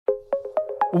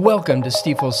Welcome to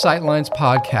Stifel's Sightlines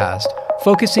podcast,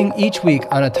 focusing each week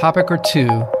on a topic or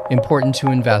two important to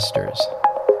investors.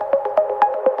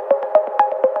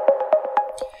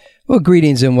 Well,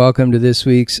 greetings and welcome to this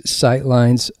week's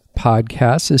Sightlines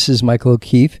podcast. This is Michael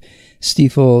O'Keefe,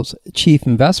 Stifel's Chief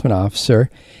Investment Officer.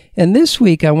 And this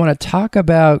week, I want to talk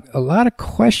about a lot of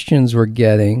questions we're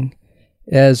getting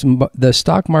as the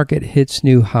stock market hits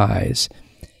new highs.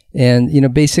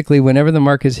 And, basically, whenever the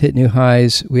markets hit new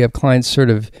highs, we have clients sort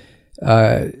of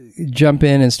jump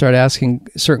in and start asking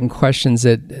certain questions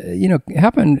that,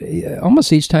 happen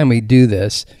almost each time we do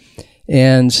this.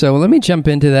 And so let me jump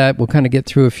into that. We'll kind of get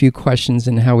through a few questions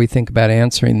and how we think about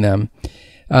answering them.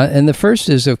 And the first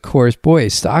is, of course,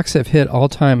 stocks have hit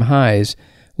all-time highs.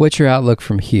 What's your outlook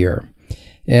from here?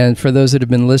 And for those that have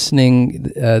been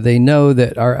listening, they know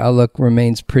that our outlook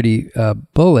remains pretty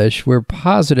bullish. We're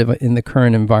positive in the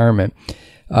current environment.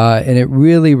 And it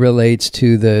really relates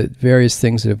to the various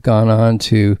things that have gone on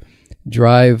to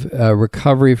drive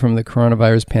recovery from the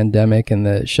coronavirus pandemic and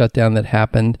the shutdown that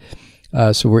happened.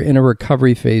 So we're in a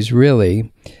recovery phase,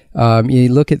 really.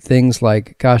 You look at things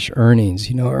like,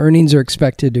 earnings. Earnings are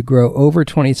expected to grow over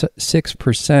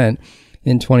 26%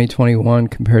 in 2021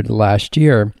 compared to last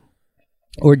year.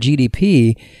 Or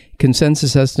GDP,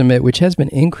 consensus estimate, which has been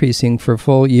increasing for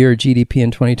full year GDP in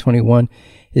 2021,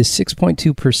 is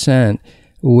 6.2%,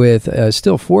 with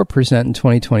still 4% in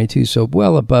 2022, so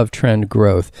well above trend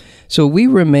growth. So we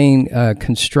remain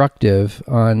constructive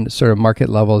on sort of market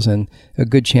levels and a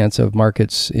good chance of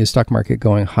stock market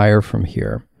going higher from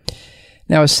here.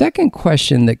 Now, a second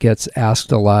question that gets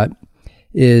asked a lot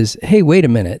is, hey, wait a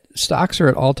minute, stocks are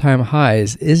at all-time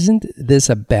highs. Isn't this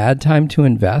a bad time to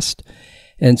invest?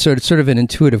 And so it's sort of an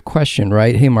intuitive question,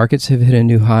 right? Hey, markets have hit a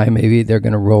new high. Maybe they're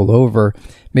going to roll over.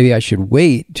 Maybe I should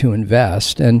wait to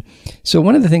invest. And so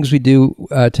one of the things we do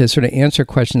to sort of answer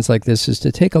questions like this is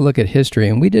to take a look at history.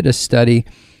 And we did a study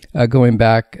going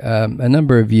back a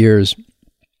number of years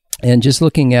and just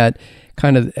looking at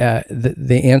kind of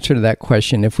the answer to that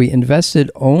question. If we invested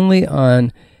only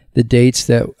on the dates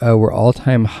that were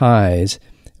all-time highs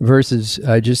versus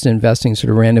just investing sort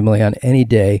of randomly on any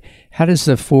day, how does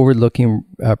the forward-looking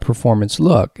performance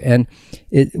look? And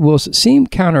it will seem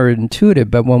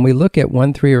counterintuitive, but when we look at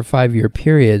 1, 3, or 5 year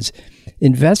periods,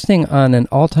 investing on an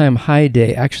all-time high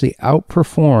day actually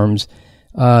outperforms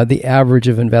the average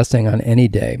of investing on any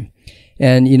day.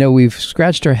 And, we've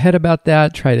scratched our head about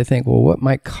that, try to think, well, what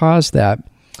might cause that?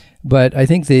 But I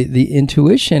think the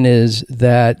intuition is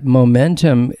that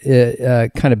momentum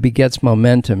kind of begets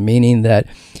momentum, meaning that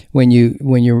when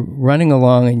you're running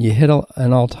along and you hit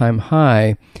an all-time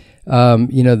high,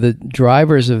 the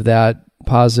drivers of that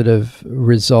positive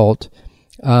result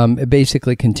it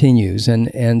basically continues,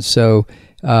 and so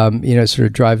it sort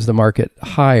of drives the market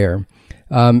higher.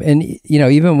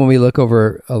 Even when we look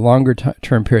over a longer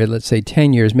term period, let's say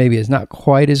 10 years, maybe it's not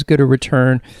quite as good a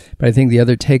return. But I think the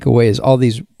other takeaway is all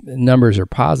these numbers are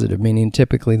positive, meaning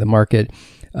typically the market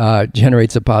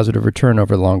generates a positive return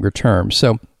over longer term.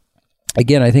 So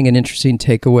again, I think an interesting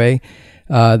takeaway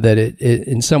that it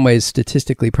in some ways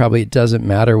statistically probably it doesn't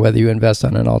matter whether you invest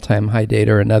on an all-time high date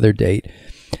or another date.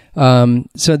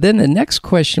 So then the next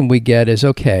question we get is,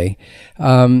 okay,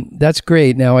 that's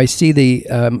great. Now I see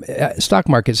the stock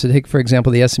market. So take, for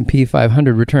example, the S&P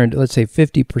 500 returned, let's say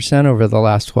 50% over the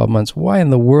last 12 months. Why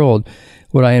in the world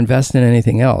would I invest in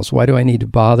anything else? Why do I need to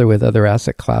bother with other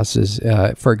asset classes,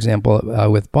 for example,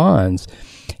 with bonds?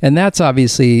 And that's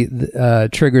obviously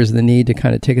triggers the need to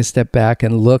kind of take a step back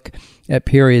and look at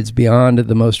periods beyond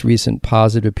the most recent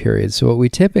positive periods. So what we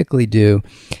typically do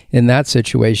in that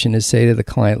situation is say to the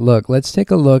client, look, let's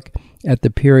take a look at the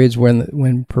periods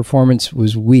when performance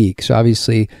was weak. So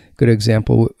obviously, a good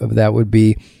example of that would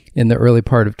be in the early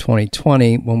part of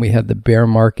 2020 when we had the bear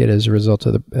market as a result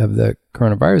of the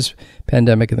coronavirus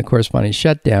pandemic and the corresponding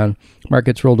shutdown.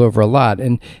 Markets rolled over a lot.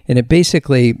 And it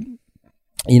basically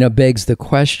begs the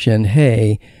question,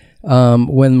 hey,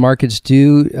 when markets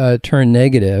do turn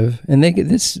negative, and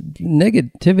this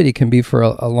negativity can be for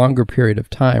a longer period of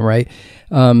time, right?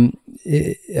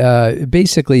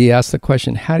 Basically, you ask the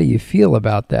question, how do you feel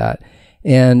about that?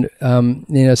 And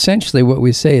essentially what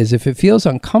we say is if it feels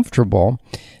uncomfortable,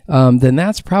 then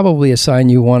that's probably a sign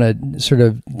you want to sort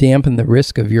of dampen the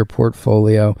risk of your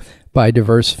portfolio by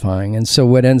diversifying. And so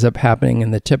what ends up happening in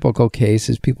the typical case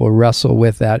is people wrestle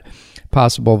with that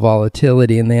possible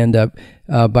volatility, and they end up,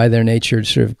 by their nature,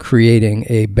 sort of creating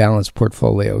a balanced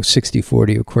portfolio.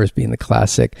 60-40, of course, being the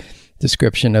classic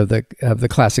description of the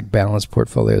classic balanced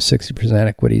portfolio: 60%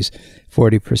 equities,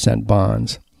 40%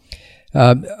 bonds.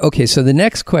 Okay, so the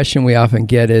next question we often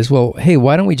get is, well, hey,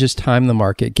 why don't we just time the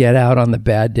market, get out on the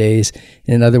bad days,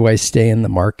 and otherwise stay in the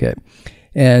market?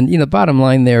 And, the bottom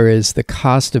line there is the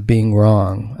cost of being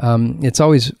wrong. It's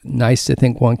always nice to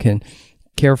think one can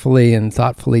carefully and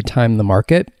thoughtfully time the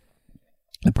market.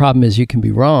 The problem is you can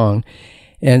be wrong.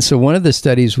 And so one of the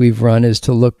studies we've run is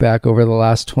to look back over the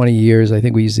last 20 years. I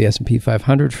think we use the S&P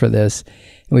 500 for this.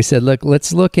 And we said, look,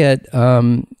 let's look at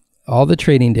all the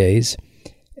trading days.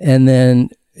 And then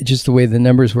just the way the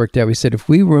numbers worked out, we said if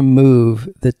we remove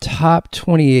the top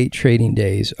 28 trading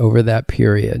days over that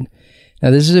period, now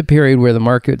this is a period where the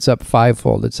market's up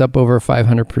fivefold, it's up over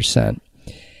 500%.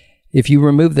 If you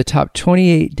remove the top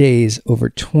 28 days over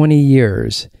 20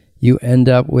 years, you end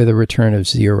up with a return of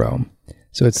 0.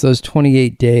 So it's those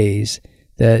 28 days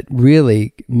that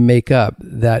really make up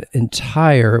that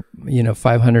entire,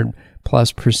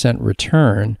 500+%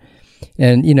 return.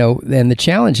 And, and the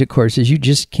challenge, of course, is you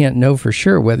just can't know for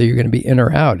sure whether you're going to be in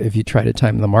or out if you try to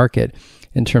time the market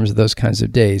in terms of those kinds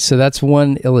of days. So that's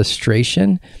one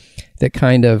illustration that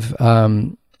kind of,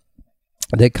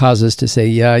 that causes us to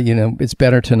say, it's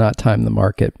better to not time the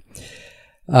market.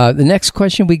 The next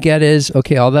question we get is,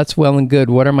 okay, all that's well and good.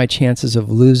 What are my chances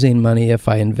of losing money if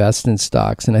I invest in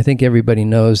stocks? And I think everybody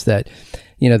knows that,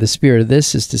 the spirit of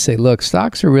this is to say, look,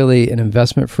 stocks are really an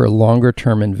investment for longer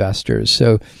term investors.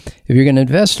 So if you're going to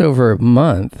invest over a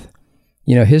month,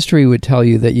 history would tell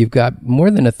you that you've got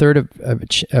more than a third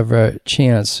of a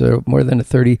chance, so more than a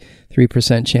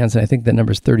 33% chance, and I think the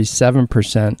number is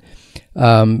 37%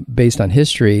 based on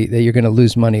history, that you're going to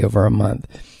lose money over a month.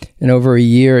 And over a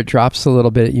year, it drops a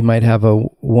little bit. You might have a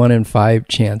 1 in 5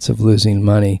 chance of losing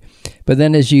money. But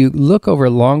then as you look over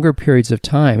longer periods of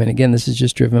time, and again, this is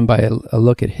just driven by a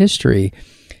look at history,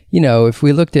 if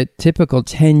we looked at typical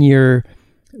 10-year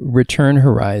return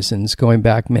horizons going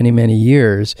back many, many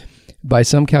years, by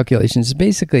some calculations, it's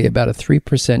basically about a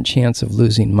 3% chance of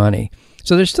losing money.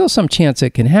 So there's still some chance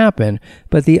it can happen,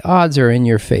 but the odds are in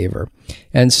your favor.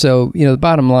 And so, the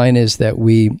bottom line is that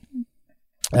we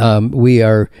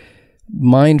are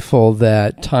mindful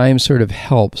that time sort of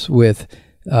helps with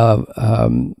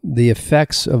the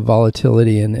effects of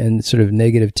volatility and sort of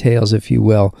negative tails, if you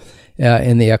will,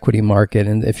 in the equity market.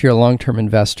 And if you're a long-term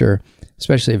investor,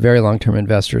 especially a very long-term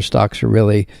investor, stocks are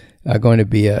really going to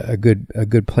be a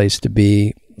good place to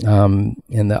be, and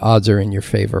the odds are in your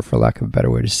favor, for lack of a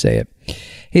better way to say it.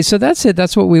 Hey, so that's it.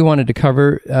 That's what we wanted to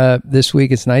cover this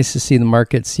week. It's nice to see the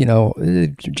markets,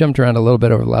 it jumped around a little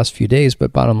bit over the last few days,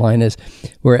 but bottom line is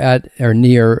we're at or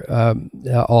near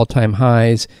all-time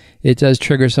highs. It does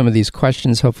trigger some of these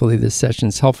questions. Hopefully this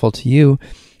session's helpful to you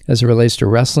as it relates to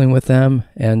wrestling with them,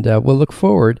 and we'll look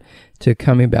forward to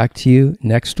coming back to you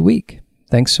next week.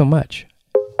 Thanks so much.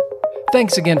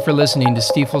 Thanks again for listening to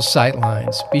Stifel's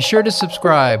Sightlines. Be sure to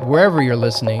subscribe wherever you're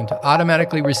listening to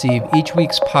automatically receive each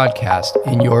week's podcast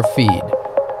in your feed.